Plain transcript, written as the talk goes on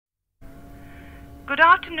Good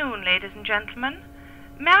afternoon, ladies and gentlemen.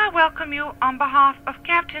 May I welcome you on behalf of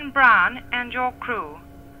Captain Brown and your crew.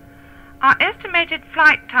 Our estimated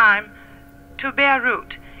flight time to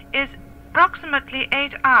Beirut is approximately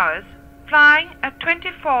 8 hours, flying at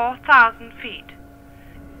 24,000 feet.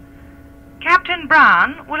 Captain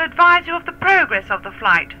Brown will advise you of the progress of the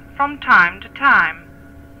flight from time to time.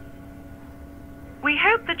 We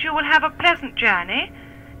hope that you will have a pleasant journey,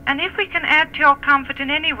 and if we can add to your comfort in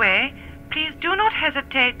any way, please do not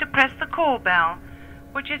hesitate to press the call bell,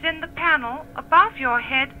 which is in the panel above your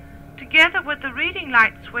head, together with the reading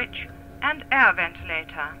light switch and air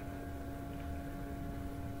ventilator.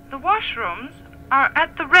 The washrooms are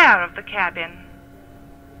at the rear of the cabin.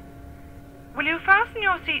 Will you fasten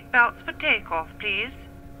your seat belts for takeoff, please?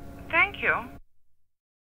 Thank you.